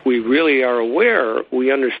 Right. And if we really are aware,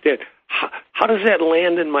 we understand, how does that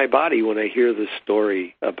land in my body when I hear the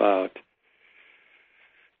story about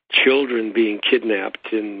children being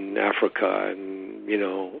kidnapped in Africa and, you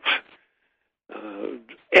know,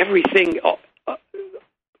 everything.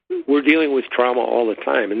 We're dealing with trauma all the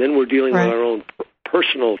time, and then we're dealing with our own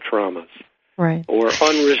personal traumas or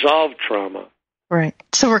unresolved trauma. Right.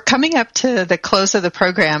 So we're coming up to the close of the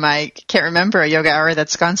program. I can't remember a yoga hour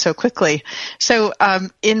that's gone so quickly. So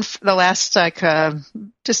in the last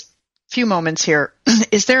just few moments here,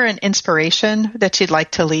 is there an inspiration that you'd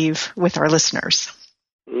like to leave with our listeners?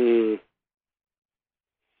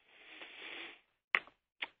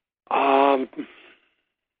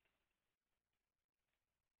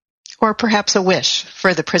 Or perhaps a wish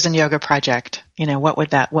for the Prison Yoga Project. You know, what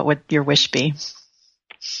would your wish be?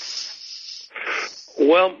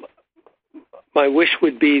 Well, my wish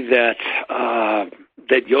would be that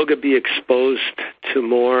that yoga be exposed to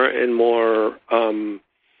more and more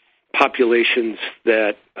populations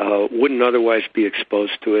that wouldn't otherwise be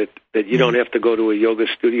exposed to it, that you don't have to go to a yoga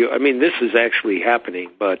studio. I mean, this is actually happening,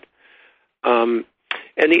 but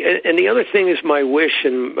and the other thing is my wish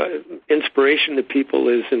and inspiration to people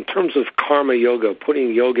is in terms of karma yoga,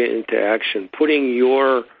 putting yoga into action, putting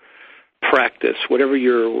your practice, whatever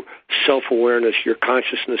your self-awareness, your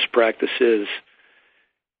consciousness practice is,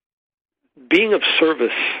 being of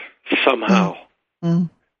service somehow.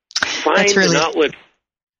 Find an outlet.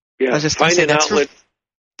 Yeah, find an outlet.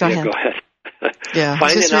 Go ahead. Yeah,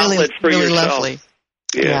 find an outlet for really yourself. Lovely.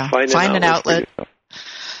 Yeah, find an outlet.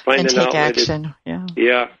 And take action.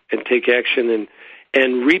 And take action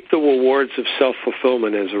and reap the rewards of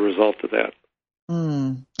self-fulfillment as a result of that.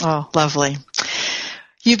 Oh, lovely.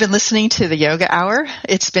 You've been listening to the Yoga Hour.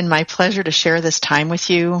 It's been my pleasure to share this time with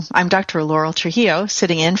you. I'm Dr. Laurel Trujillo,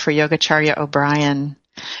 sitting in for Yogacharya O'Brien.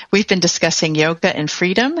 We've been discussing yoga and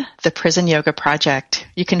freedom, the Prison Yoga Project.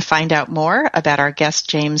 You can find out more about our guest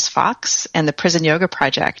James Fox and the Prison Yoga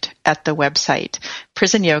Project at the website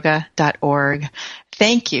prisonyoga.org.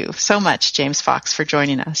 Thank you so much, James Fox, for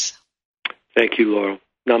joining us. Thank you, Laurel.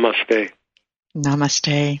 Namaste.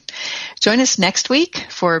 Namaste. Join us next week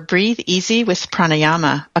for Breathe Easy with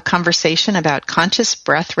Pranayama, a conversation about conscious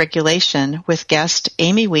breath regulation with guest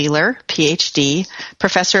Amy Wheeler, PhD,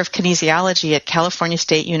 professor of kinesiology at California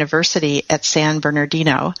State University at San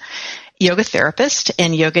Bernardino, yoga therapist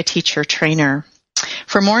and yoga teacher trainer.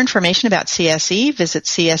 For more information about CSE, visit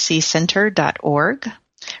csecenter.org.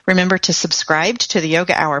 Remember to subscribe to the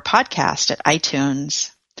Yoga Hour podcast at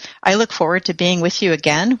iTunes. I look forward to being with you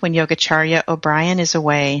again when Yogacharya O'Brien is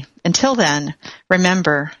away. Until then,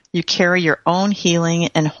 remember, you carry your own healing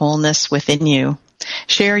and wholeness within you.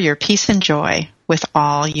 Share your peace and joy with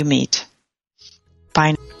all you meet.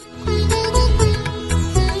 Bye.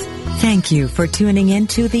 Thank you for tuning in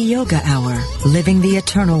to the Yoga Hour, Living the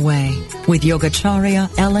Eternal Way, with Yogacharya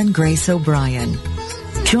Ellen Grace O'Brien.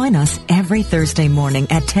 Join us every Thursday morning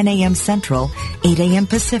at 10 a.m. Central, 8 a.m.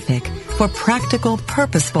 Pacific, for practical,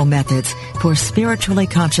 purposeful methods for spiritually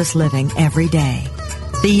conscious living every day.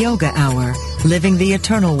 The Yoga Hour, Living the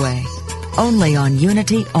Eternal Way, only on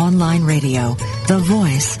Unity Online Radio, the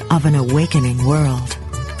voice of an awakening world.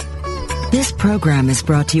 This program is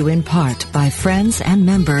brought to you in part by friends and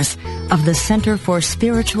members of the Center for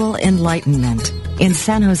Spiritual Enlightenment in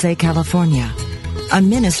San Jose, California, a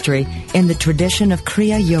ministry in the tradition of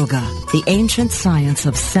Kriya Yoga, the ancient science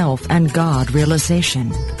of self and God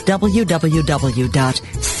realization.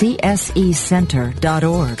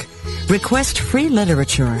 www.csecenter.org. Request free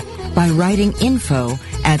literature by writing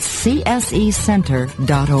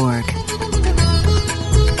info@csecenter.org.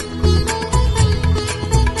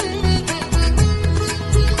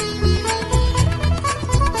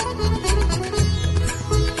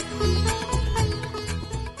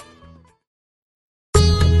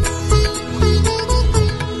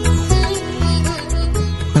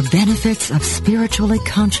 The benefits of spiritually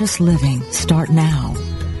conscious living start now.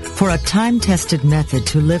 For a time-tested method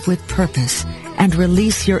to live with purpose and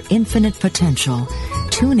release your infinite potential,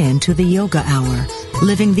 tune in to the Yoga Hour,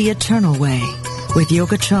 Living the Eternal Way, with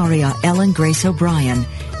Yogacharya Ellen Grace O'Brien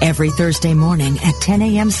every Thursday morning at 10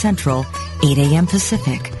 a.m. Central, 8 a.m.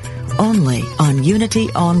 Pacific, only on Unity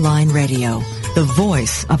Online Radio, the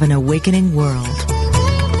voice of an awakening world.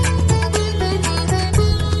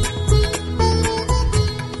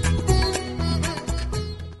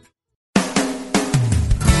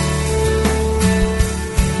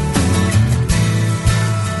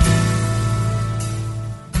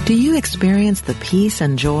 Do you experience the peace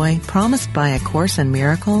and joy promised by A Course in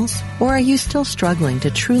Miracles? Or are you still struggling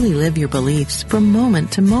to truly live your beliefs from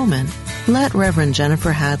moment to moment? Let Reverend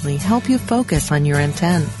Jennifer Hadley help you focus on your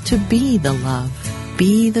intent to be the love,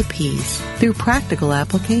 be the peace, through practical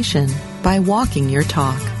application by walking your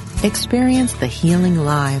talk. Experience the healing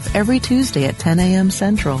live every Tuesday at 10 a.m.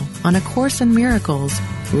 Central on A Course in Miracles,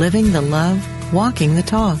 Living the Love, Walking the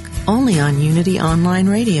Talk. Only on Unity Online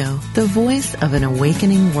Radio, the voice of an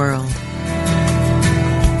awakening world.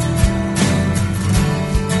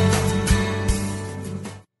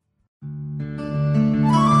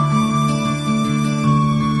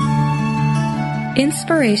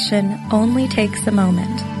 Inspiration only takes a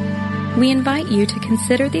moment. We invite you to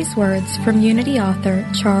consider these words from Unity author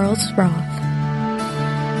Charles Roth.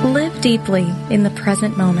 Live deeply in the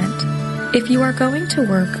present moment. If you are going to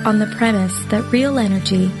work on the premise that real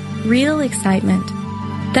energy, real excitement,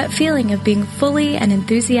 that feeling of being fully and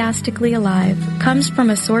enthusiastically alive comes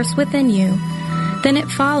from a source within you, then it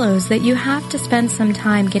follows that you have to spend some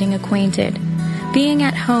time getting acquainted, being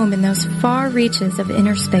at home in those far reaches of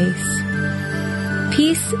inner space.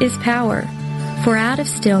 Peace is power, for out of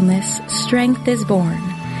stillness, strength is born,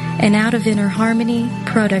 and out of inner harmony,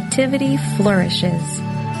 productivity flourishes.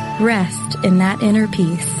 Rest in that inner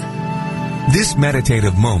peace. This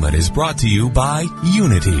meditative moment is brought to you by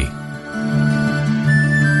Unity.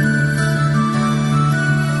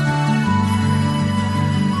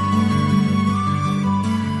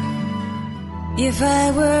 If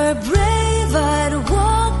I were brave, I'd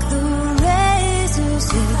walk the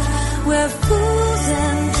razor's edge, where fools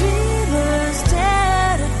and dreamers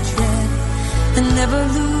dare to tread, and never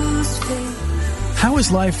lose faith. How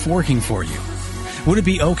is life working for you? Would it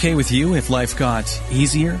be okay with you if life got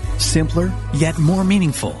easier, simpler, yet more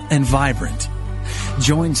meaningful and vibrant?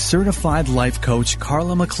 Join certified life coach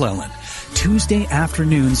Carla McClellan Tuesday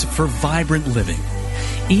afternoons for Vibrant Living.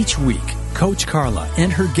 Each week, Coach Carla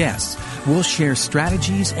and her guests will share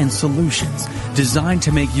strategies and solutions designed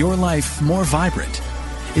to make your life more vibrant.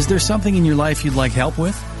 Is there something in your life you'd like help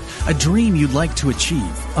with? A dream you'd like to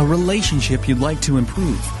achieve? A relationship you'd like to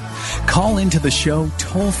improve? Call into the show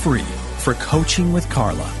toll-free for Coaching with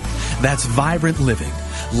Carla. That's Vibrant Living,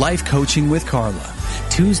 Life Coaching with Carla.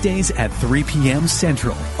 Tuesdays at 3 p.m.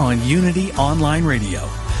 Central on Unity Online Radio,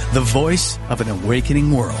 the voice of an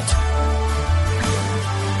awakening world.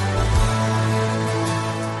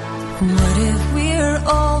 What if we're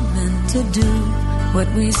all meant to do what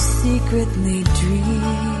we secretly dream?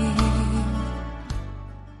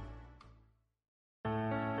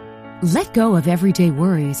 Let go of everyday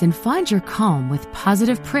worries and find your calm with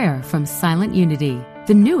positive prayer from Silent Unity,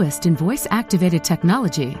 the newest in voice-activated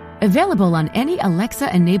technology, available on any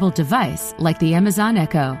Alexa-enabled device like the Amazon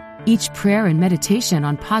Echo. Each prayer and meditation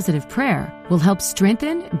on positive prayer will help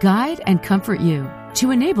strengthen, guide, and comfort you.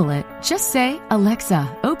 To enable it, just say, "Alexa,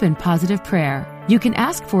 open positive prayer." You can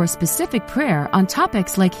ask for a specific prayer on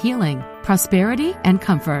topics like healing, prosperity, and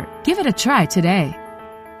comfort. Give it a try today.